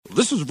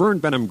This is Vern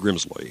Benham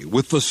Grimsley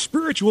with the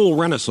Spiritual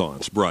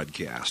Renaissance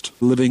broadcast.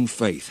 Living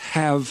faith.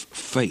 Have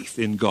faith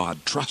in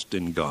God. Trust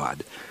in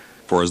God.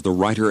 For as the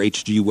writer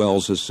H.G.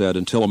 Wells has said,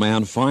 until a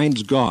man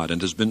finds God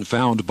and has been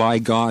found by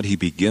God, he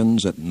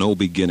begins at no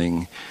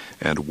beginning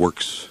and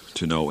works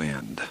to no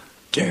end.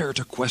 Dare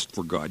to quest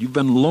for God. You've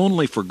been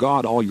lonely for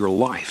God all your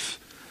life.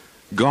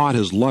 God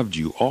has loved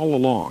you all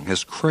along,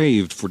 has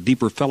craved for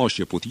deeper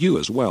fellowship with you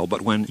as well.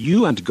 But when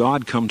you and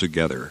God come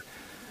together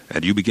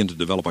and you begin to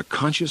develop a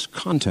conscious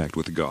contact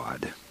with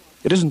God,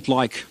 it isn't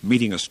like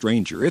meeting a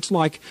stranger. It's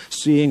like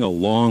seeing a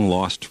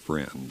long-lost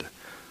friend.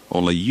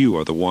 Only you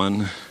are the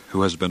one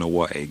who has been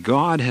away.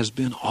 God has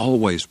been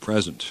always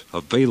present,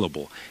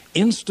 available,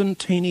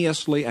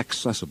 instantaneously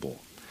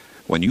accessible.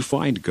 When you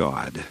find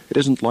God, it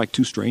isn't like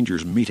two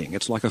strangers meeting.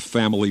 It's like a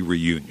family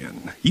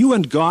reunion. You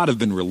and God have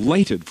been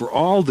related for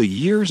all the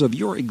years of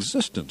your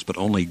existence, but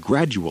only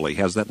gradually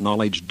has that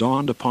knowledge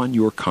dawned upon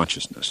your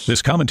consciousness.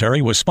 This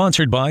commentary was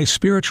sponsored by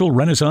Spiritual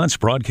Renaissance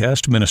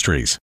Broadcast Ministries.